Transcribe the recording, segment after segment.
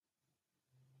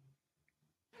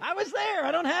I was there.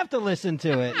 I don't have to listen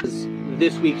to it.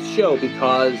 This week's show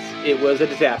because it was a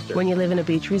disaster. When you live in a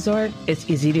beach resort, it's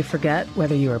easy to forget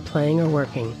whether you are playing or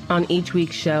working. On each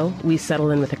week's show, we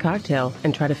settle in with a cocktail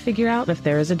and try to figure out if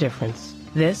there is a difference.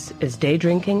 This is Day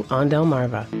Drinking on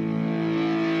Delmarva.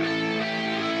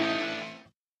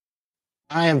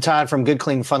 I am Todd from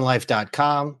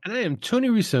GoodCleanFunLife.com. And I am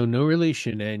Tony Russo, no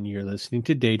relation, and you're listening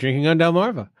to Day Drinking on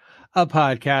Delmarva, a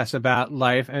podcast about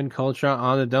life and culture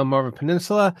on the Delmarva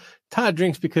Peninsula. Todd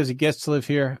drinks because he gets to live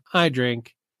here. I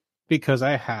drink because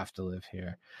I have to live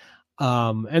here.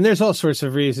 And there's all sorts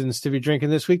of reasons to be drinking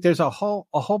this week. There's a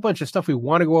whole bunch of stuff we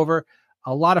want to go over,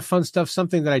 a lot of fun stuff.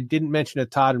 Something that I didn't mention to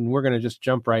Todd, and we're going to just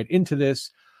jump right into this,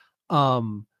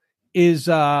 is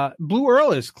Blue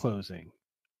Earl is closing.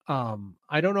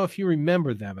 I don't know if you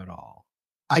remember them at all.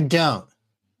 I don't.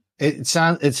 It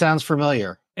sounds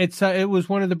familiar. It was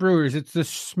one of the brewers. It's the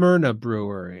Smyrna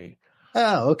Brewery.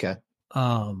 Oh, okay.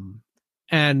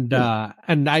 And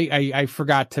I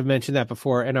forgot to mention that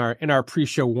before in our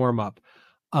pre-show warm up.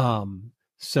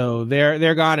 So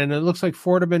they're gone, and it looks like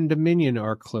Fordham and Dominion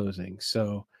are closing.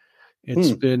 So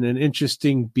it's been an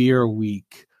interesting beer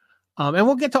week. And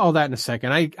we'll get to all that in a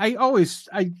second. I always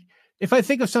if I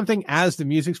think of something as the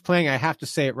music's playing, I have to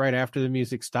say it right after the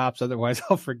music stops. Otherwise,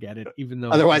 I'll forget it, even though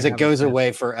otherwise it goes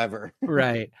away forever.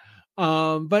 Right.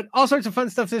 But all sorts of fun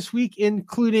stuff this week,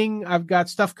 including I've got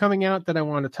stuff coming out that I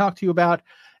want to talk to you about.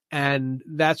 And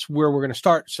that's where we're going to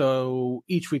start. So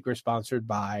each week we're sponsored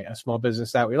by a small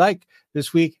business that we like.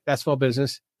 This week, that small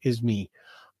business is me.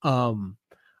 I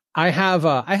have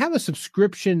a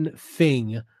subscription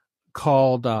thing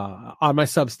called on my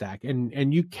Substack,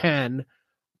 and you can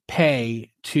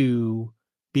pay to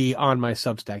be on my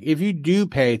Substack. If you do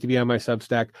pay to be on my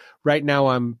Substack, right now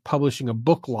I'm publishing a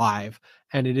book live,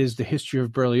 and it is the history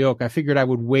of Burley Oak. I figured I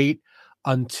would wait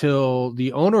until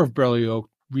the owner of Burley Oak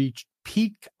reached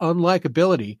peak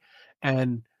unlikability,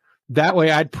 and that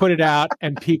way I'd put it out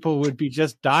and people would be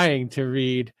just dying to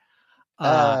read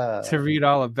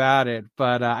all about it.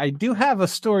 But I do have a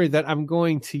story that I'm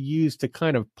going to use to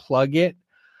kind of plug it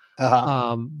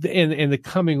in the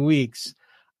coming weeks.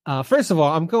 First of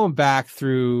all, I'm going back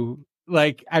through,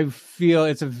 like, I feel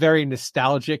it's a very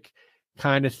nostalgic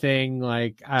kind of thing.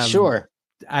 Like, sure.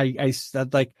 I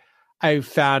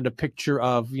found a picture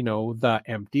of, the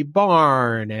empty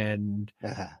barn and,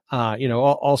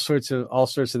 all sorts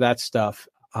of that stuff.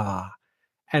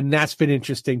 And that's been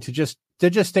interesting to just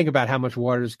think about how much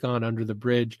water's gone under the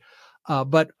bridge.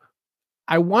 But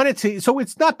I wanted to, so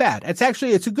it's not bad.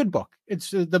 It's a good book.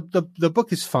 It's the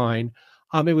book is fine.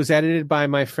 It was edited by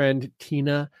my friend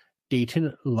Tina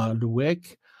Dayton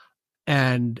Ludwig,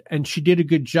 and she did a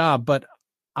good job. But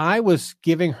I was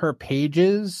giving her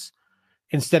pages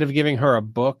instead of giving her a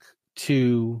book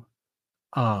to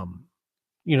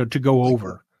go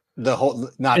over the whole.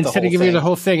 Instead of giving her the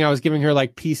whole thing, I was giving her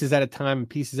like pieces at a time.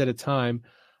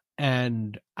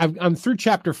 And I'm through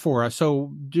chapter 4.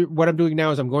 So what I'm doing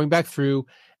now is I'm going back through,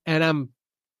 and I'm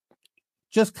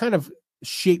just kind of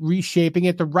reshaping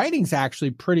it. The writing's actually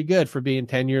pretty good for being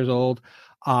 10 years old.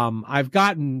 I've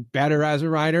gotten better as a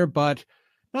writer, but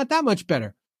not that much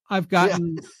better. You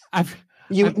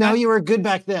were good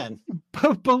back then.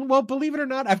 Well, believe it or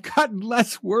not, I've gotten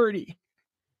less wordy.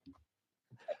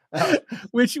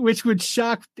 Which would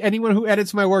shock anyone who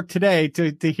edits my work today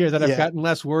to hear that I've gotten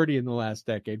less wordy in the last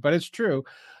decade, but it's true.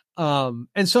 And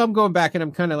so I'm going back and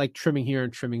I'm kind of like trimming here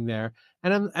and trimming there.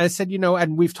 And I said,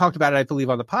 and we've talked about it, I believe,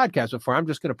 on the podcast before. I'm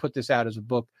just going to put this out as a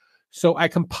book. So I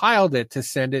compiled it to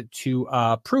send it to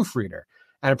a proofreader.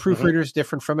 And a proofreader is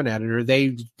different from an editor.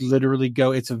 They literally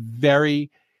it's a very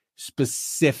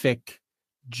specific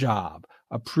job.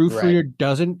 A proofreader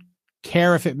doesn't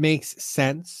care if it makes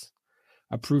sense.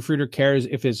 A proofreader cares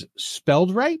if it's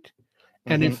spelled right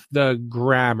and if the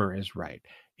grammar is right.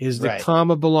 Is the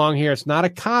comma belong here? It's not a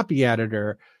copy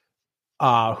editor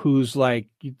who's like,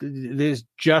 does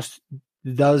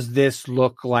this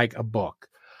look like a book?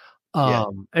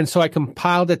 And so I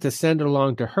compiled it to send it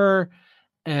along to her,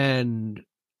 and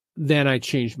then I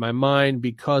changed my mind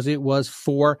because it was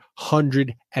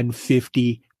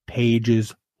 450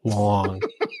 pages long.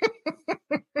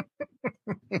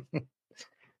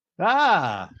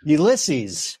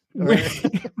 Ulysses.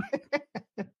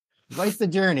 Twice the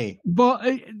journey.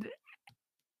 But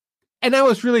and I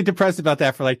was really depressed about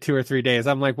that for like 2 or 3 days.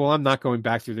 I'm like, well, I'm not going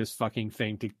back through this fucking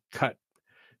thing to cut.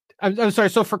 I'm sorry.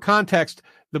 So for context,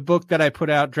 the book that I put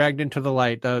out, Dragged into the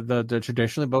Light, the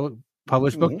traditionally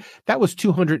published book, that was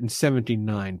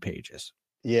 279 pages.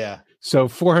 Yeah. So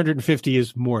 450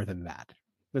 is more than that.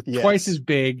 Twice as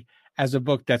big as a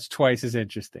book that's twice as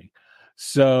interesting.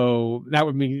 So that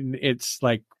would mean it's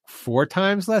like 4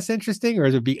 times less interesting, or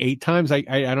it would be 8 times. I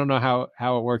don't know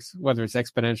how it works, whether it's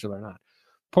exponential or not.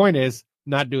 Point is,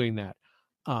 not doing that.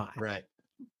 Right.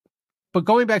 But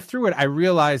going back through it, I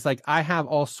realized like I have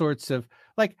all sorts of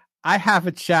like I have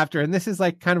a chapter, and this is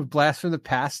like kind of blast from the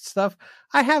past stuff.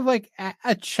 I have like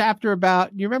a chapter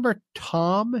about, you remember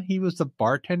Tom? He was the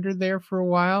bartender there for a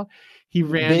while. He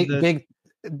ran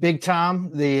Big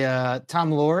Tom, the Tom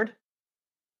Lord.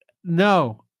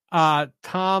 No,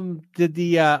 Tom did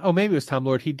the maybe it was Tom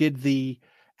Lord. He did the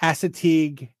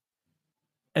Assateague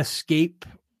escape.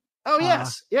 Oh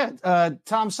yes,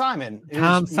 Tom Simon.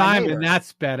 Tom Simon,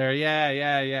 that's better.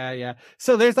 Yeah.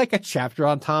 So there's like a chapter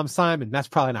on Tom Simon. That's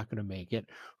probably not going to make it,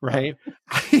 right?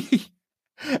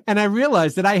 And I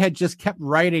realized that I had just kept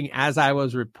writing as I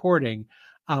was reporting.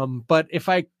 But if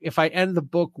I end the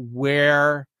book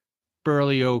where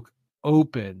Burley Oak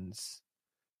opens,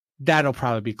 that'll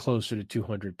probably be closer to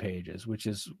 200 pages, which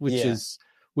is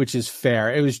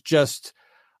fair. It was just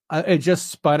it just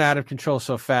spun out of control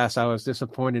so fast. I was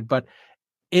disappointed. But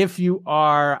if you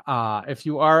are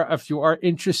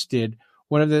interested,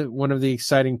 one of the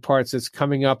exciting parts that's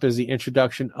coming up is the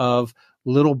introduction of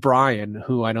Little Brian,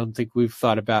 who I don't think we've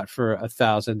thought about for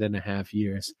 1,500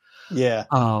 years. Yeah.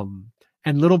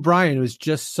 And Little Brian was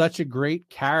just such a great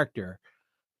character.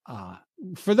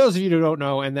 For those of you who don't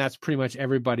know, and that's pretty much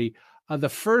everybody, the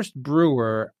first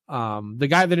brewer, the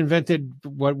guy that invented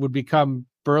what would become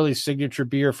Burley's signature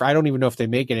beer for, I don't even know if they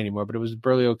make it anymore, but it was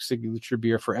Burley Oak's signature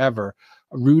beer forever,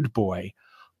 a Rude Boy.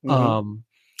 Mm-hmm.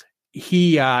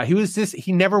 He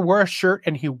never wore a shirt,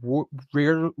 and he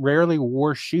rarely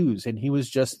wore shoes. And he was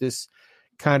just this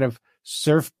kind of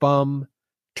surf bum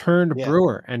turned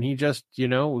brewer. And he just,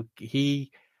 was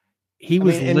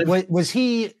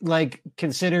he like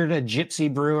considered a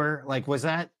gypsy brewer? Like, was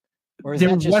that, or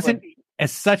there wasn't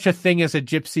as such a thing as a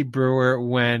gypsy brewer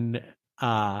when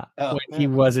he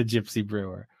was a gypsy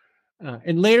brewer.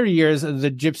 In later years, the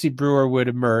gypsy brewer would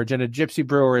emerge, and a gypsy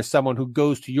brewer is someone who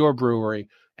goes to your brewery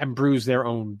and brews their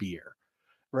own beer.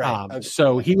 Right.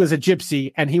 So he was a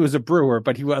gypsy and he was a brewer,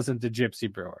 but he wasn't a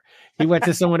gypsy brewer. He went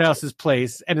to someone else's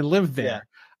place and lived there.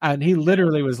 Yeah. And he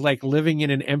literally was like living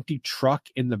in an empty truck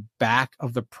in the back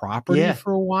of the property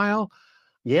for a while.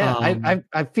 Yeah.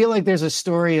 I feel like there's a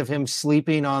story of him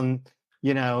sleeping on,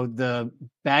 the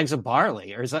bags of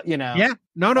barley, or is that, Yeah.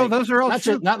 No, like, those are all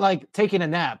true. Not like taking a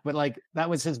nap, but like that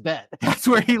was his bed. That's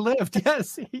where he lived.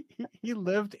 Yes. He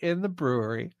lived in the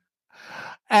brewery.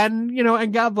 And,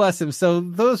 and God bless him. So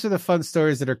those are the fun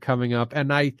stories that are coming up.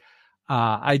 And I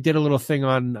did a little thing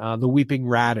on the Weeping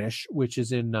Radish, which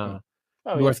is in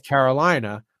North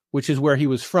Carolina, which is where he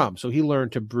was from. So he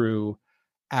learned to brew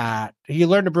in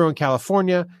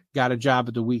California, got a job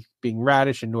at the Weeping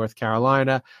Radish in North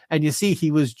Carolina. And you see, he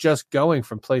was just going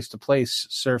from place to place,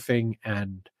 surfing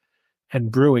and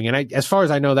brewing. And as far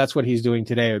as I know, that's what he's doing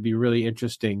today. It would be really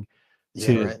interesting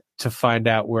to find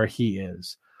out where he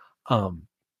is.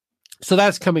 So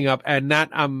that's coming up, and that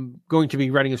I'm going to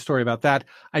be writing a story about that.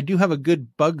 I do have a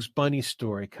good Bugs Bunny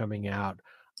story coming out.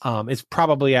 It's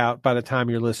probably out by the time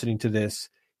you're listening to this,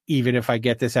 even if I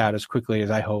get this out as quickly as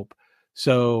I hope.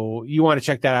 So you want to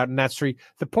check that out. And that's free.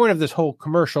 The point of this whole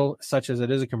commercial, such as it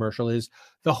is a commercial, is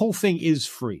the whole thing is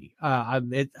free. A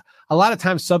lot of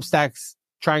times Substack's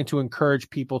trying to encourage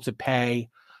people to pay,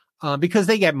 because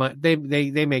they get money,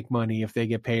 they make money if they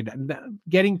get paid.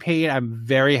 Getting paid, I'm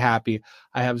very happy.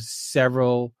 I have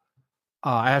several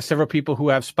people who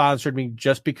have sponsored me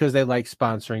just because they like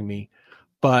sponsoring me,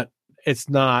 but it's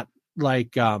not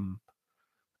like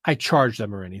I charge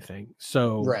them or anything.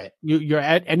 So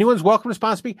anyone's welcome to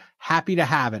sponsor me. Happy to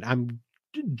have it. I'm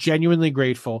genuinely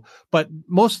grateful. But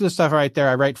most of the stuff right there,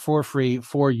 I write for free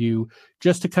for you,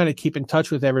 just to kind of keep in touch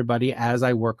with everybody as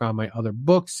I work on my other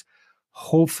books.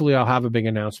 Hopefully I'll have a big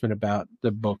announcement about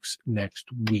the books next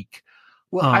week.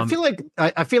 Well, I feel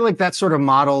like that sort of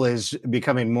model is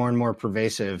becoming more and more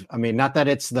pervasive. I mean, not that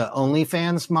it's the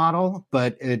OnlyFans model,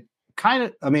 but it kind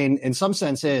of, I mean, in some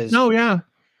sense is. Oh yeah.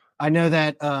 I know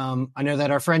that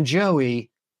our friend Joey,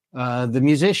 the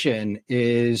musician,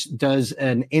 does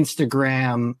an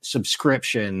Instagram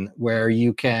subscription where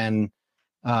you can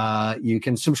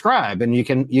subscribe and you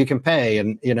can pay,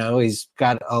 and he's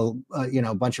got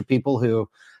a bunch of people who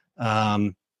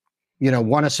want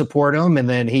to support him, and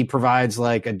then he provides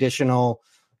like additional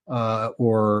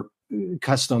or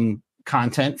custom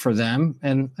content for them,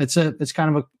 and it's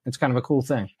kind of a cool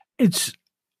thing.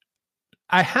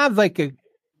 I have like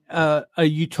a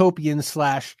utopian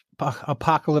 /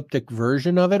 apocalyptic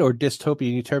version of it, or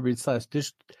dystopian, utopian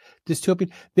 /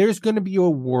 dystopian. There's going to be a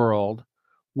world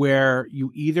where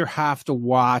you either have to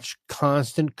watch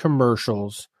constant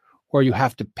commercials or you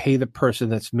have to pay the person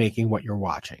that's making what you're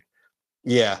watching.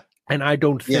 Yeah. And I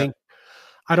don't think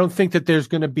that there's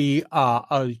going to be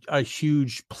a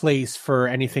huge place for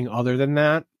anything other than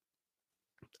that.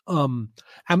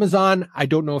 Amazon, I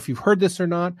don't know if you've heard this or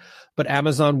not, but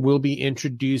Amazon will be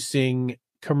introducing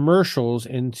commercials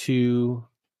into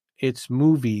its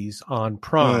movies on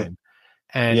Prime.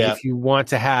 And if you want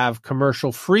to have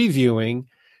commercial free viewing,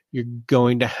 you're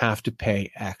going to have to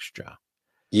pay extra.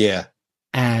 Yeah.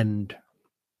 And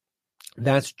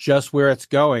that's just where it's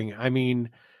going. I mean,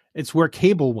 it's where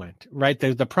cable went, right?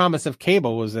 The promise of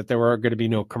cable was that there were going to be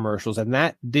no commercials, and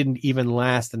that didn't even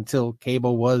last until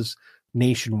cable was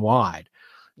nationwide,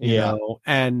 you know.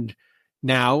 And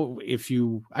now I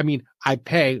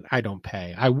don't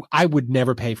pay. I would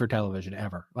never pay for television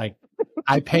ever. Like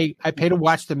I pay to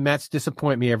watch the Mets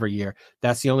disappoint me every year.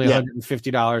 That's the only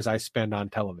 $150 I spend on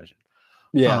television.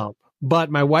 Yeah.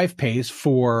 But my wife pays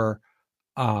for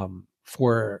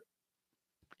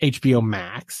HBO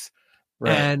Max,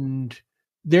 and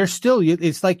there's still,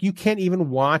 it's like you can't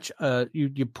even watch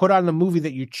you put on the movie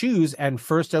that you choose, and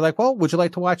first they're like, well, would you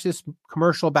like to watch this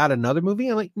commercial about another movie?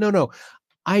 I'm like, no,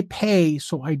 I pay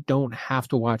so I don't have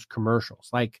to watch commercials.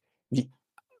 Like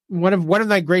one of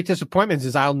my great disappointments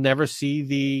is I'll never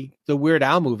see the Weird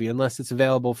Al movie unless it's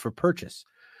available for purchase,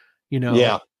 you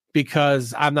know,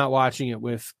 because I'm not watching it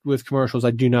with commercials.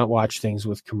 I do not watch things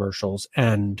with commercials,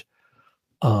 and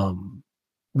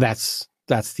that's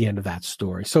the end of that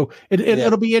story. So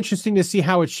it'll be interesting to see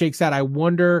how it shakes out. I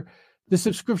wonder, the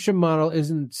subscription model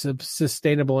isn't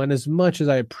sustainable. And as much as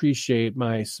I appreciate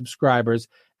my subscribers,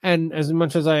 and as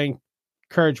much as I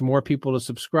encourage more people to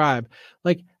subscribe,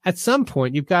 like at some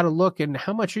point you've got to look and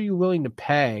how much are you willing to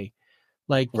pay?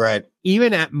 Like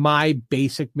even at my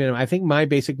basic minimum, I think my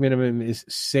basic minimum is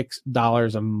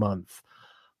 $6 a month.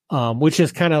 Which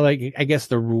is kind of like, I guess,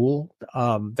 the rule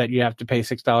that you have to pay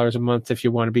 $6 a month if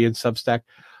you want to be in Substack.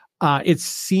 It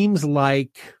seems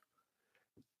like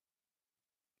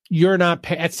you're not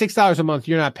at $6 a month.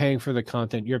 You're not paying for the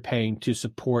content. You're paying to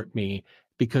support me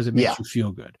because it makes you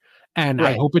feel good. And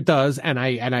I hope it does. And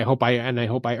I hope I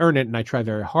earn it. And I try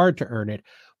very hard to earn it.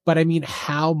 But I mean,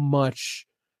 how much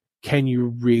can you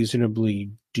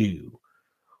reasonably do?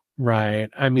 Right.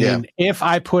 I mean, if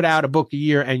I put out a book a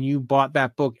year and you bought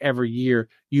that book every year,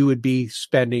 you would be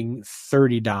spending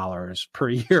 $30 per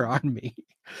year on me.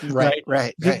 Right.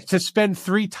 To spend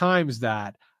 3 times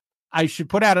that, I should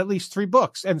put out at least 3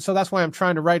 books. And so that's why I'm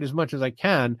trying to write as much as I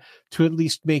can to at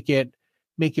least make it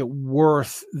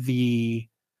worth the,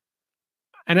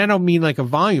 and I don't mean like a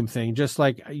volume thing, just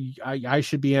like I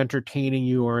should be entertaining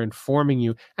you or informing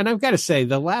you. And I've got to say,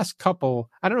 the last couple,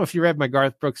 I don't know if you read my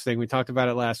Garth Brooks thing. We talked about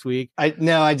it last week.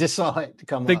 I just saw it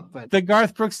come up. But the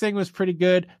Garth Brooks thing was pretty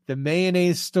good. The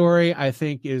mayonnaise story, I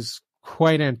think, is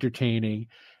quite entertaining.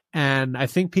 And I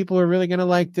think people are really going to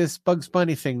like this Bugs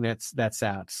Bunny thing that's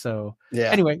out. So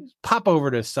anyway, pop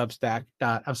over to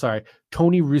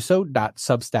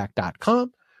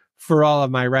TonyRusso.substack.com for all of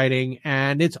my writing,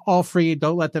 and it's all free.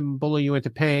 Don't let them bully you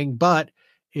into paying. But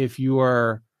if you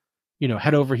are,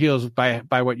 head over heels by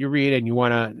what you read, and you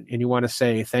want to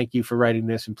say thank you for writing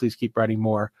this, and please keep writing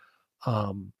more,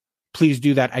 please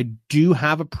do that. I do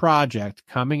have a project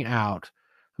coming out.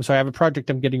 I have a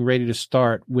project I'm getting ready to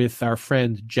start with our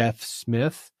friend Jeff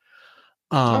Smith.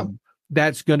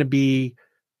 That's going to be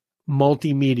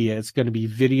multimedia. It's going to be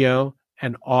video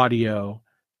and audio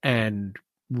and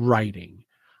writing.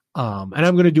 And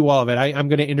I'm going to do all of it. I'm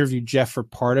going to interview Jeff for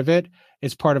part of it.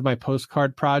 It's part of my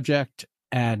postcard project.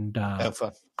 And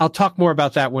I'll talk more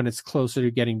about that when it's closer to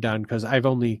getting done, because I've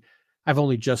only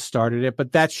just started it,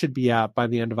 but that should be out by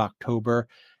the end of October.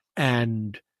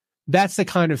 And that's the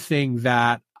kind of thing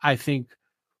that I think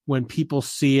when people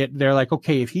see it, they're like,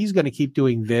 okay, if he's going to keep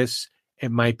doing this,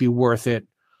 it might be worth it.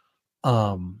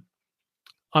 On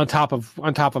top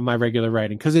of my regular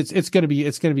writing, because it's going to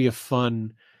be a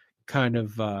fun kind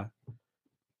of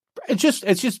it's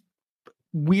just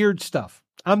weird stuff.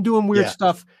 I'm doing weird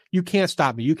stuff. You can't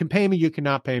stop me. You can pay me, you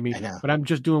cannot pay me, but I'm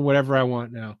just doing whatever I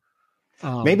want now.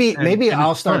 Maybe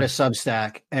I'll start a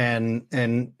Substack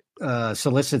and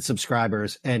solicit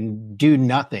subscribers and do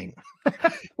nothing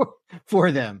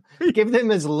for them. Give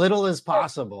them as little as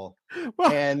possible.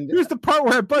 Well, and here's the part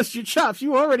where I bust your chops.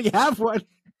 You already have one.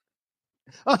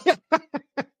 Oh, yeah.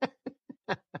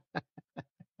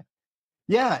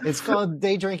 Yeah, it's called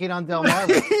Day Drinking on Del Mar.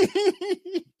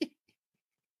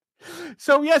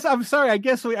 So yes, I'm sorry. I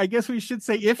guess we should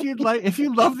say, if you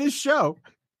love this show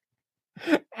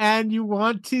and you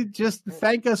want to just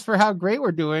thank us for how great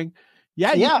we're doing,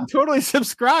 Yeah, you can totally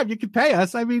subscribe. You can pay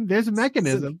us. I mean, there's a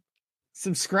mechanism.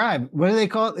 Subscribe. What do they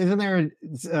call it? Isn't there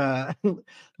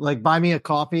like buy me a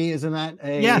coffee? Isn't that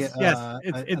yes.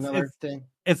 Another thing?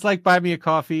 It's like buy me a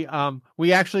coffee.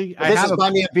 We actually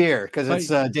buy me a beer because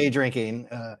it's day drinking.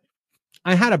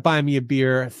 I had a buy me a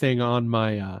beer thing on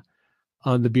my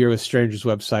on the Beer with Strangers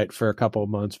website for a couple of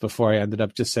months before I ended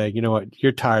up just saying, you know what,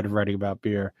 you're tired of writing about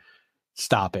beer.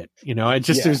 Stop it. You know, it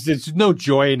just there's no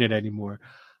joy in it anymore.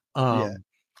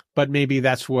 But maybe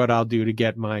that's what I'll do to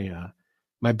get my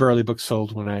my Burley book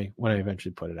sold when I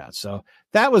eventually put it out. So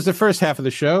that was the first half of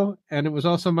the show, and it was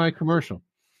also my commercial.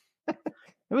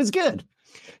 It was good.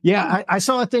 Yeah, I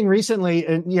saw a thing recently,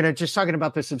 and just talking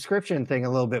about the subscription thing a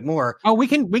little bit more. Oh, we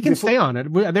can stay on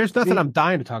it. There's nothing I'm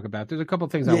dying to talk about. There's a couple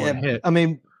of things I want to hit. I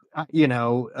mean,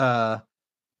 10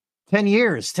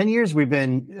 years we've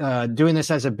been doing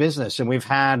this as a business, and we've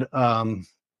had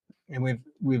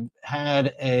we've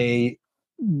had a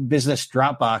business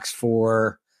Dropbox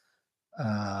for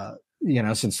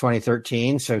since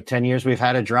 2013. So 10 years we've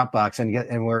had a Dropbox,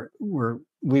 and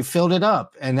we've filled it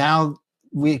up, and now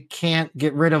we can't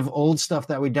get rid of old stuff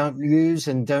that we don't use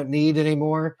and don't need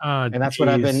anymore. And that's what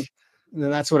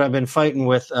I've been fighting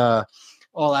with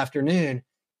all afternoon.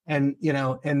 And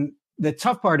and the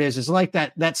tough part is like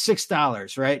that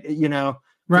 $6, right?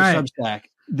 Right. Substack.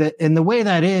 And the way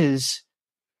that is,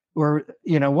 or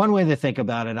one way to think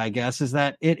about it, I guess, is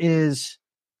that it is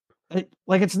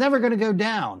like it's never going to go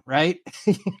down, right?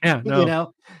 Yeah,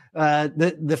 no.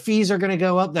 The fees are going to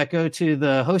go up that go to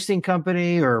the hosting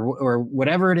company or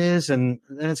whatever it is, and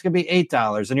then it's going to be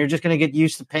 $8, and you're just going to get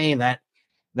used to paying that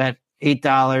 $8 and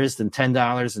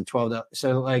 $10 and $12.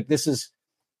 So like this is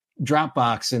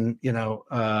Dropbox, and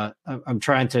I'm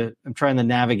trying to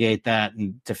navigate that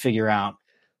and to figure out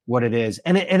what it is,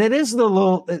 and it is the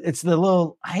little.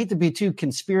 I hate to be too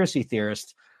conspiracy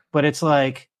theorist, but it's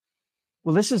like,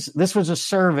 well, this was a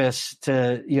service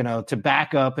to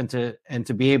back up and to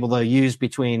be able to use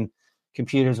between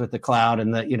computers with the cloud,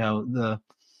 and the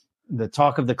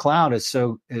talk of the cloud is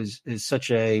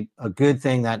such a good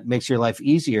thing that makes your life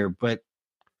easier, but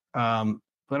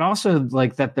also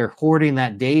like that they're hoarding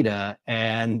that data,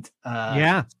 and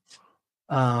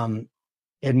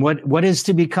and what is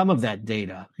to become of that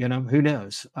data? Who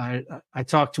knows? I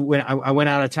talked to when I went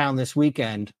out of town this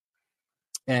weekend.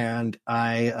 And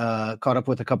I caught up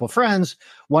with a couple of friends,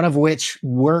 one of which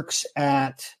works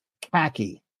at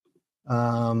CACI,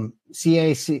 CACI,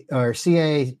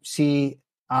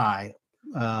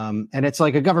 and it's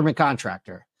like a government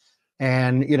contractor.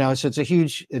 And so it's a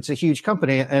huge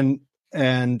company,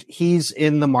 and he's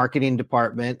in the marketing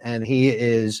department, and he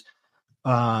is,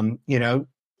 a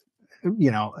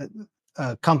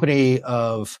company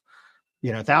of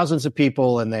thousands of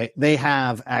people, and they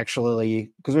have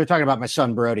actually, because we were talking about my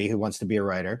son Brody, who wants to be a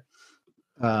writer,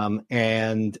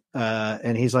 and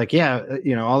he's like,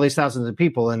 all these thousands of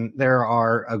people, and there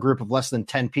are a group of less than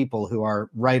 10 people who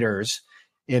are writers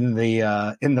in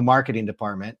the marketing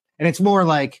department, and it's more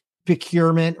like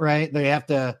procurement, right? They have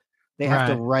to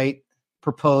write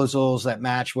proposals that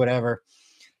match whatever.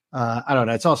 I don't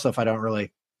know. It's all stuff I don't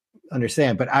really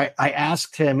understand, but I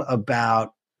asked him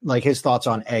about like his thoughts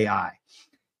on AI.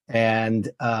 And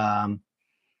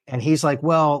he's like,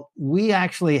 well, we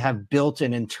actually have built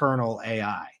an internal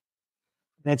AI.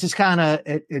 And it just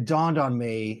it dawned on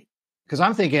me, because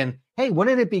I'm thinking, hey,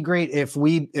 wouldn't it be great if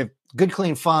Good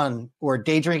Clean Fun or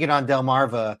Day Drinking on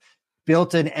Delmarva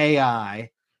built an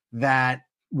AI that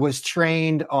was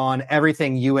trained on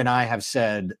everything you and I have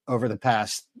said over the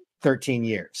past 13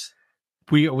 years?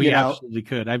 We absolutely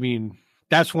could. I mean,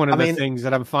 that's one of the things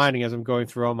that I'm finding as I'm going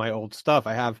through all my old stuff.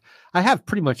 I have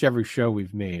pretty much every show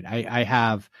we've made. I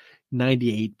have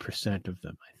 98% of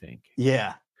them, I think.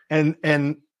 Yeah. And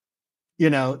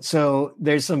so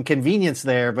there's some convenience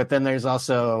there, but then there's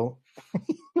also,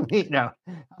 how could that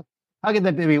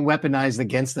be weaponized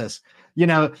against us?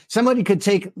 Somebody could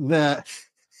take the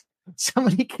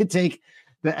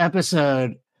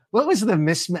episode. What was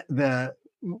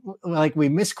we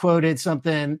misquoted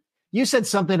something. You said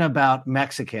something about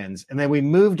Mexicans, and then we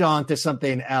moved on to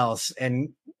something else. And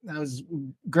that was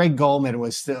Greg Goldman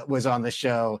was on the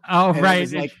show. Oh,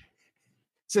 right.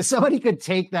 So somebody could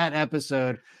take that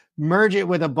episode, merge it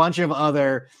with a bunch of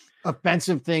other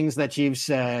offensive things that you've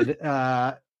said.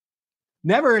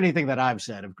 Never anything that I've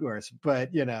said, of course,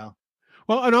 but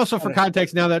Well, and also for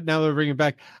context, now that we're bringing it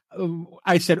back,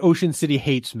 I said Ocean City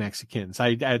hates Mexicans.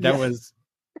 That was,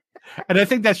 and I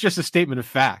think that's just a statement of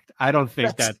fact. I don't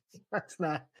think that's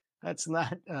not.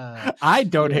 I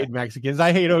don't hate Mexicans.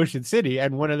 I hate Ocean City,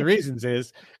 and one of the reasons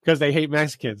is because they hate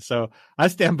Mexicans. So I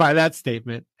stand by that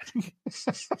statement.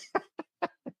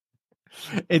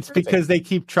 It's because they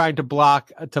keep trying to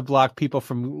block people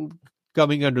from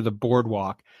coming under the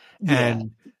boardwalk.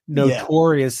 And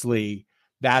notoriously,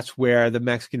 that's where the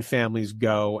Mexican families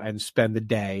go and spend the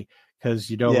day, because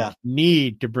you don't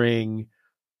need to bring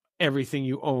everything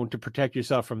you own to protect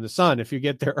yourself from the sun. If you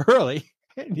get there early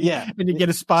and you get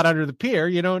a spot under the pier,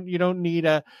 you don't need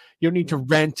to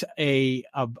rent an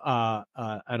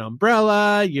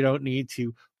umbrella. You don't need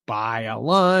to buy a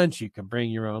lunch. You can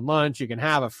bring your own lunch. You can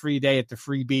have a free day at the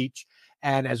free beach.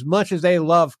 And as much as they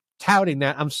love touting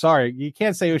that, I'm sorry, you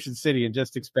can't say Ocean City and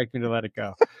just expect me to let it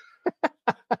go.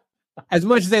 As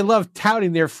much as they love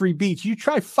touting their free beach, you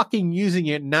try fucking using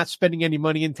it and not spending any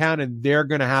money in town, and they're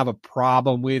going to have a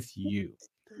problem with you.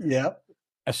 Yep.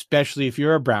 Especially if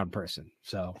you're a brown person.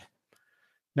 So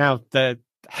now that's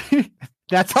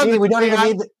on we don't even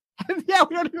need we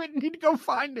don't even need to go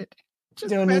find it.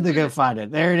 Don't need to go find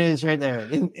it. There it is right there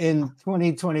in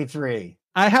 2023.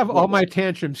 I have all my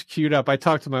tantrums queued up. I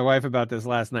talked to my wife about this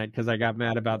last night because I got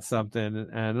mad about something,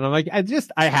 and I'm like,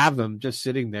 I have them just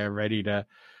sitting there ready to.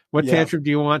 What tantrum do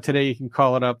you want today? You can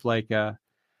call it up like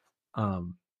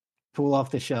pull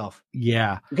off the shelf.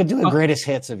 Yeah, you could do the greatest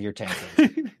hits of your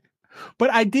tantrum.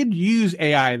 But I did use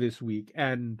AI this week,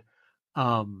 and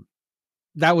it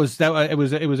was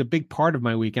a big part of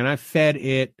my week, and I fed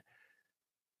it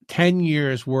 10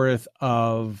 years worth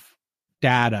of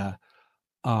data.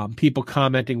 People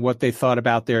commenting what they thought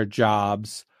about their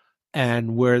jobs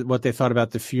and what they thought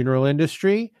about the funeral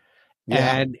industry.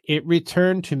 Yeah. And it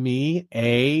returned to me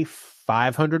a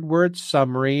 500-word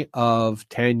summary of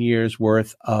 10 years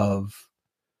worth of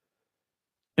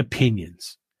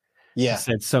opinions. Yeah. It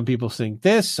said some people think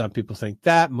this, some people think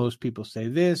that, most people say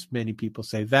this, many people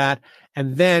say that.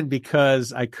 And then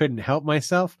because I couldn't help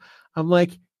myself, I'm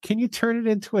like, can you turn it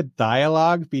into a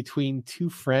dialogue between two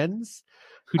friends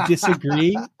who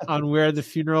disagree on where the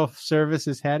funeral service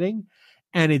is heading?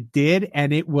 And it did,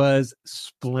 and it was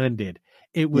splendid.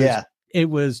 It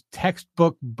was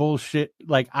textbook bullshit.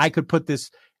 Like, I could put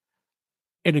this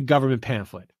in a government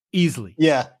pamphlet easily.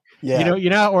 Yeah.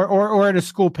 Yeah. Or in a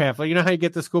school pamphlet. You know how you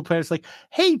get the school pamphlet? It's like,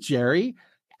 hey, Jerry,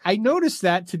 I noticed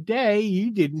that today you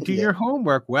didn't do your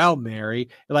homework. Well, Mary,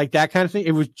 like that kind of thing.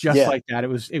 It was just like that. It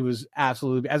was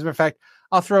absolutely, as a matter of fact,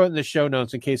 I'll throw it in the show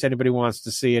notes in case anybody wants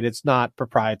to see it. It's not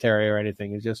proprietary or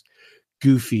anything. It's just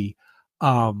goofy.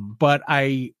 But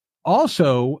I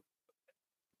also,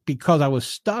 because I was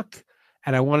stuck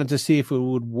and I wanted to see if it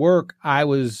would work, I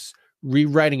was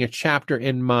rewriting a chapter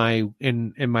in my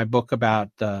book about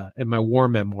in my war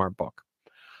memoir book.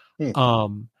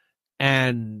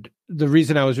 And the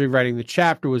reason I was rewriting the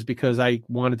chapter was because I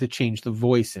wanted to change the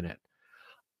voice in it.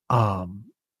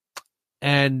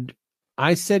 And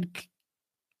I said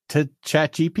to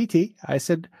ChatGPT, I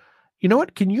said, you know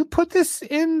what, can you put this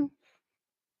in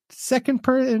third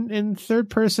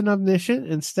person omniscient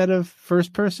instead of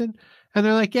first person? And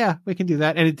they're like, yeah, we can do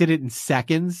that. And it did it in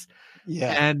seconds.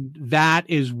 Yeah. And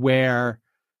that's where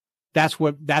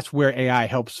AI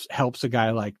helps a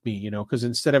guy like me, because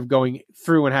instead of going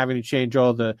through and having to change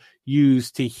all the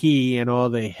yous to he and all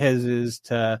the hises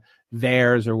to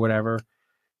theirs or whatever.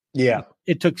 Yeah.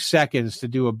 It took seconds to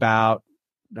do about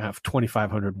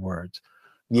 2,500 words.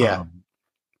 Yeah.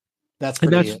 And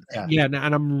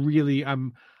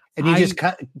you just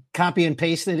copy and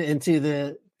paste it into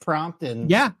the prompt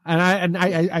and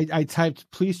I typed,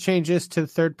 please change this to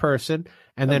third person,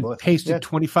 and then pasted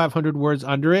 2,500 words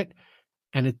under it,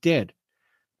 and it did.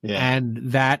 Yeah. And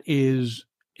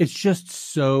it's just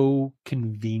so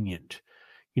convenient.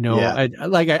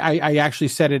 I actually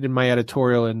said it in my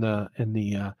editorial in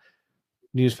the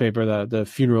newspaper, the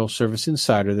Funeral Service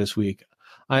Insider this week.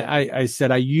 I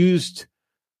said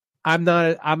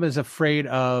I'm as afraid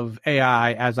of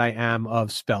AI as I am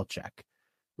of spell check.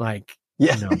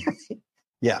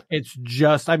 Yeah. It's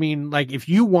just, if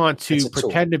you want to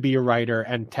pretend to be a writer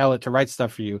and tell it to write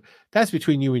stuff for you, that's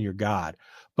between you and your God.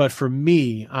 But for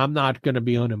me, I'm not going to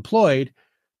be unemployed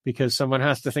because someone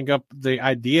has to think up the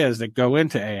ideas that go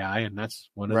into AI. And that's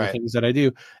one of the things that I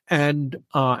do. And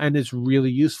it's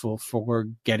really useful for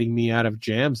getting me out of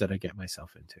jams that I get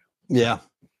myself into. Yeah.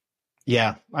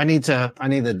 Yeah. I need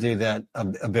to do that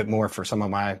a bit more for some of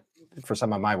my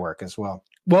work as well.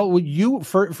 Well,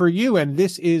 for you, and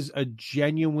this is a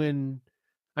genuine,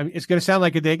 it's going to sound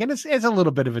like a dig, and it's a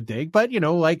little bit of a dig, but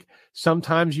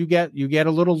sometimes you get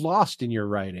a little lost in your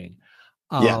writing.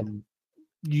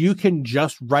 You can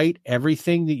just write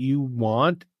everything that you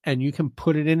want, and you can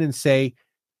put it in and say,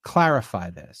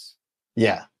 clarify this.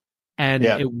 Yeah. And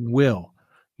it will,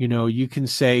 you can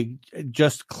say,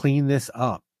 just clean this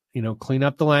up, clean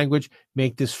up the language,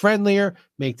 make this friendlier,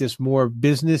 make this more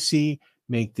businessy,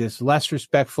 make this less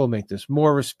respectful, make this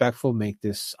more respectful, make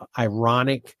this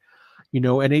ironic,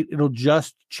 and it'll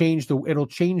just change the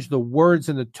words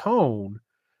and the tone,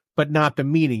 but not the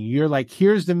meaning. You're like,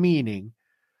 here's the meaning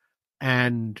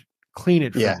and clean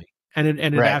it for me. And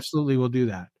it absolutely will do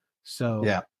that.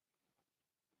 So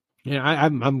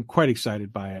I'm quite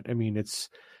excited by it. I mean, it's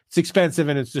expensive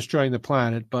and it's destroying the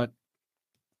planet, but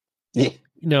I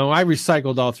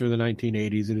recycled all through the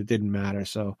 1980s and it didn't matter.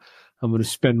 So I'm going to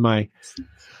spend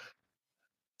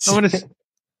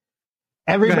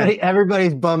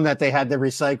Everybody's bummed that they had the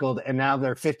recycled, and now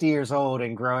they're 50 years old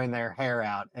and growing their hair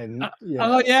out, and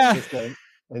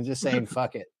just saying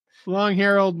fuck it. Long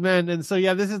hair old men. And so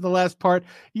this is the last part.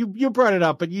 You brought it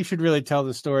up, but you should really tell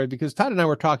the story, because Todd and I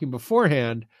were talking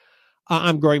beforehand.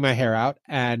 I'm growing my hair out,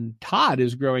 and Todd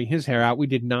is growing his hair out. We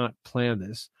did not plan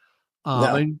this.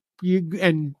 No.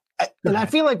 And I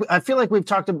feel like we've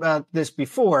talked about this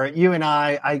before. You and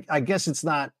I guess it's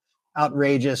not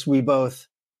outrageous. We both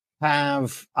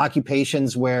have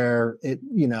occupations where it,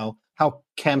 how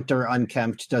kempt or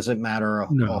unkempt doesn't matter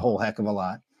a whole heck of a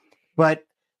lot. But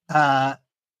they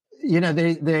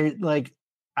like,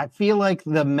 I feel like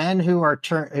the men who are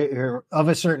of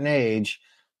a certain age,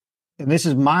 and this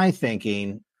is my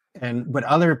thinking,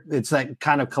 it's that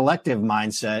kind of collective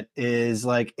mindset, is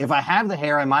like, if I have the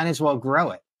hair, I might as well grow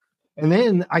it. And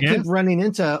then I keep running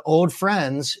into old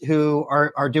friends who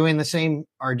are doing the same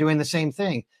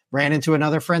thing. Ran into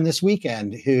another friend this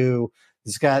weekend who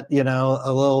has got,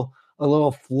 a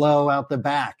little flow out the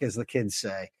back, as the kids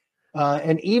say.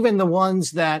 And even the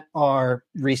ones that are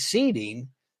receding,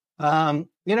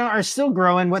 are still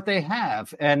growing what they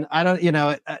have. And I don't,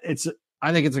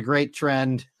 I think it's a great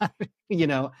trend. I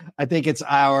think it's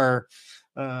our,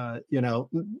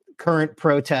 current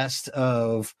protest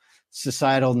of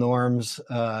societal norms,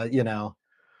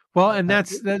 Well, and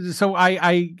that's so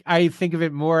I think of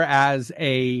it more as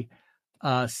a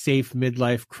safe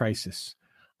midlife crisis.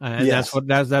 And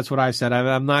that's what I said.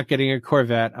 I'm not getting a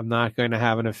Corvette. I'm not going to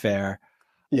have an affair.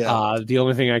 Yeah. The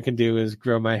only thing I can do is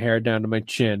grow my hair down to my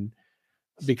chin,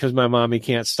 because my mommy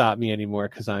can't stop me anymore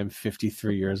because I'm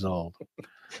 53 years old.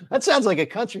 That sounds like a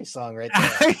country song right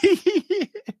there.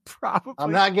 Probably.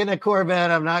 I'm not getting a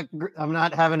Corvette. I'm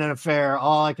not having an affair.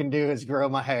 All I can do is grow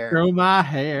my hair.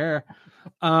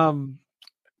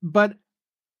 But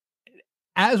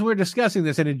as we're discussing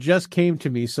this, and it just came to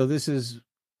me, so this is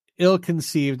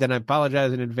ill-conceived, and I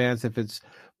apologize in advance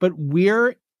but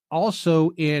we're also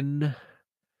in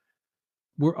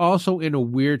a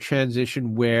weird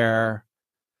transition where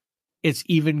it's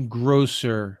even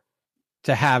grosser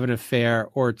to have an affair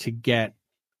or to get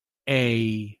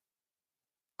a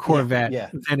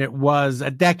Corvette than it was a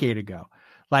decade ago.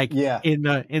 Like in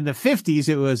the 50s,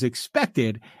 it was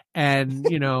expected, and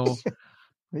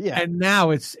and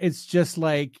now it's just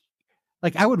like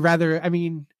I would rather. I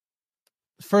mean,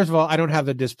 first of all, I don't have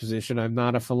the disposition. I'm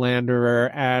not a philanderer,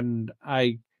 and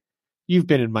you've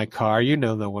been in my car.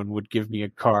 No one would give me a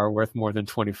car worth more than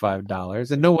 $25,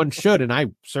 and no one should, and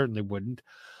I certainly wouldn't.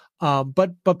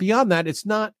 But beyond that, it's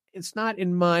not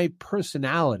in my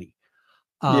personality.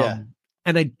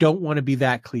 And I don't want to be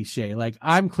that cliche. Like,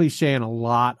 I'm cliche in a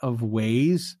lot of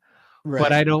ways,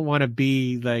 but I don't want to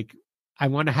be like, I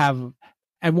want to have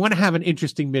an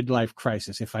interesting midlife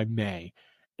crisis, if I may.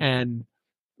 And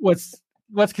what's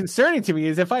concerning to me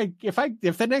is if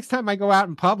the next time I go out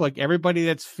in public, everybody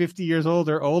that's 50 years old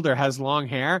or older has long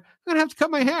hair, I'm going to have to cut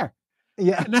my hair.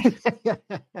 Yeah.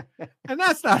 And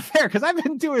that's not fair, because I've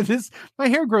been doing this. My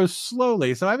hair grows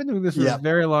slowly. So I've been doing this for a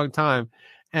very long time.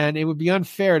 And it would be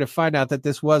unfair to find out that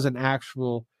this was an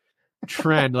actual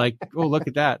trend. Like, oh, look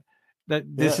at that.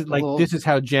 This is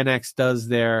how Gen X does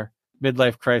their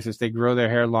midlife crisis. They grow their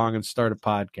hair long and start a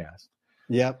podcast.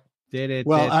 Yep. Did it.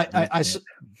 Well, I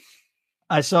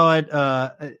saw it.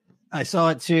 I saw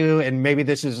it too. And maybe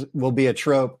this will be a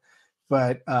trope,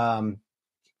 but,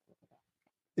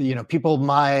 people,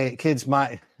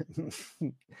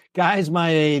 guys my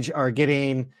age are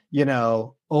getting,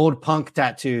 old punk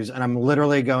tattoos. And I'm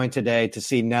literally going today to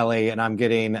see Nelly, and I'm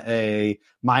getting a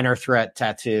Minor Threat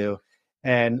tattoo.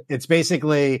 And it's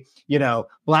basically, the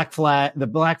Black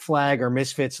Flag or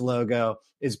Misfits logo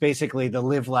is basically the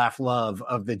live, laugh, love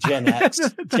of the Gen X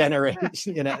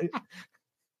generation,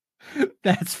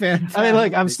 That's fantastic. I mean,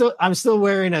 look, I'm still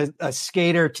wearing a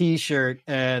skater t-shirt,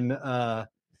 and,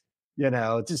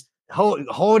 just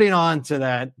holding on to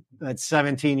that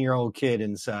 17-year-old kid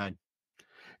inside.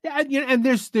 Yeah, and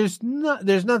there's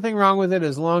nothing wrong with it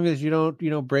as long as you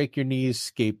don't break your knees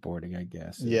skateboarding, I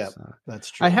guess. Yeah,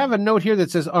 that's true. I have a note here that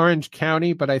says Orange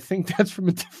County, but I think that's from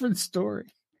a different story.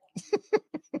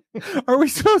 Are we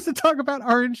supposed to talk about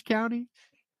Orange County?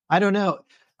 I don't know.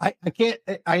 I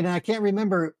can't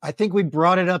remember. I think we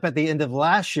brought it up at the end of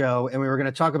last show, and we were going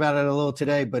to talk about it a little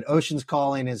today. But Ocean's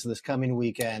Calling is this coming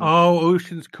weekend. Oh,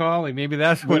 Ocean's Calling. Maybe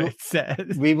that's what it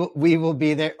says. We will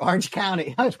be there. Orange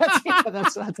County.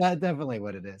 that's definitely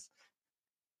what it is.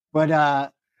 But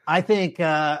I think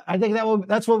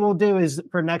that's what we'll do is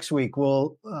for next week.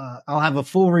 I'll have a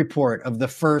full report of the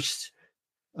first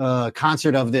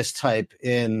concert of this type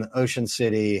in Ocean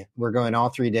City. We're going all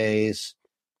 3 days.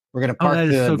 We're going to park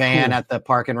the van at the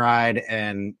park and ride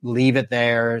and leave it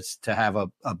there to have a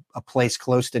place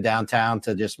close to downtown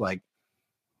to just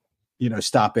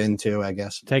stop into, I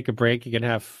guess. Take a break. You can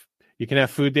have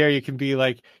food there. You can be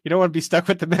like, you don't want to be stuck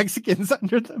with the Mexicans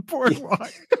under the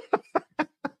boardwalk.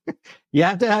 You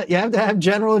have to have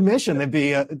general admission to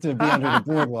be under the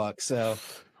boardwalk. So,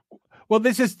 well,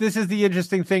 this is the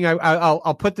interesting thing.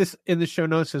 I'll put this in the show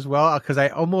notes as well because I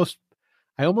almost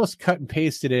cut and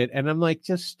pasted it, and I'm like,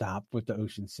 just stop with the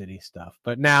Ocean City stuff.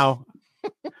 But now,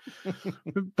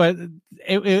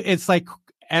 it's like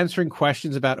answering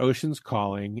questions about Ocean's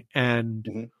Calling,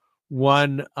 and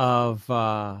one of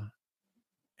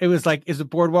it was like, is the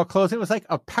boardwalk closed? It was like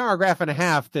a paragraph and a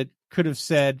half that could have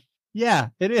said, yeah,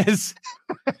 it is.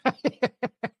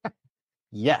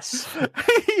 Yes.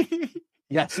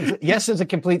 Yes is a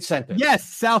complete sentence. Yes,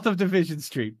 south of Division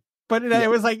Street. But it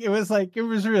was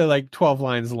really like 12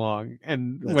 lines long.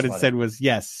 And that's what it said was,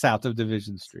 yes, south of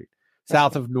Division Street,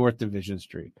 south of North Division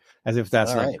Street, as if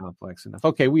that's not complex enough.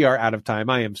 Okay, we are out of time.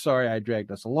 I am sorry I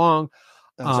dragged us along.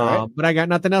 That's all right. But I got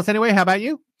nothing else anyway. How about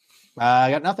you?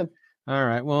 I got nothing. All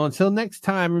right. Well, until next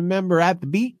time, remember, at the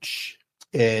beach,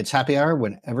 it's happy hour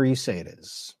whenever you say it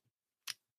is.